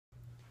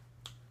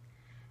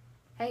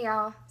Hey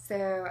y'all,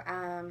 so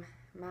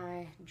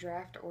my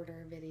draft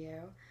order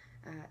video,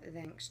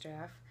 thanks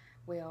Jeff,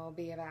 will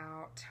be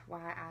about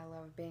why I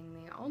love being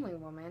the only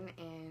woman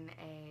in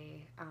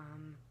a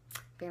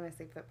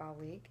fantasy football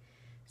league.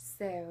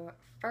 So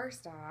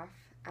first off,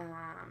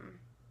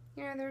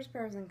 there's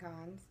pros and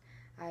cons.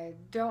 I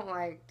don't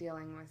like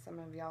dealing with some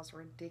of y'all's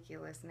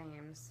ridiculous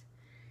names.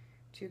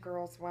 Two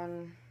girls,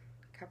 one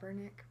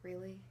Kaepernick,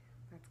 really?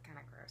 That's kind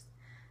of gross.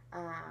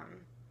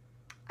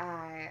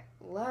 I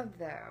love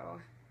though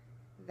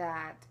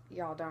that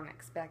y'all don't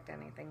expect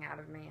anything out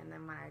of me, and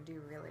then when I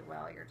do really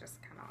well, you're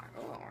just kind of like,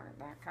 oh, where'd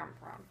that come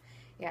from?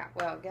 Yeah,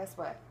 well, guess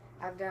what?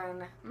 I've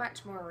done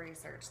much more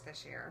research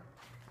this year.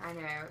 I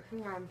know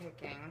who I'm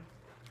picking,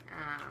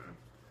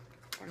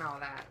 and all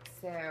that.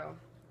 So,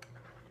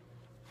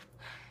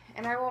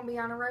 and I won't be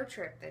on a road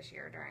trip this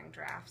year during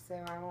draft, so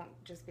I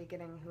won't just be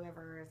getting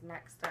whoever is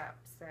next up.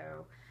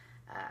 So,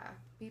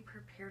 be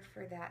prepared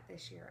for that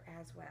this year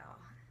as well.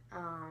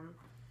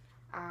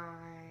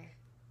 I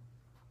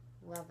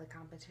love the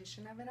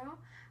competition of it all.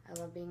 I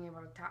love being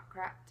able to talk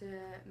crap to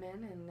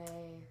men, and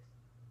they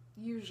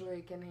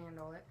usually can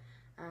handle it.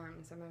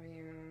 Some of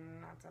you,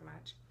 not so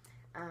much.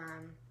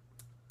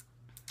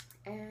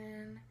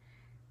 And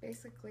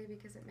basically,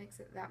 because it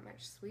makes it that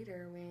much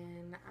sweeter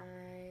when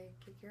I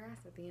kick your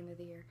ass at the end of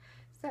the year.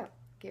 So,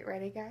 get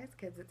ready, guys,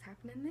 because it's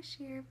happening this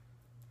year.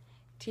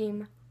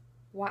 Team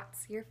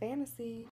What's Your Fantasy?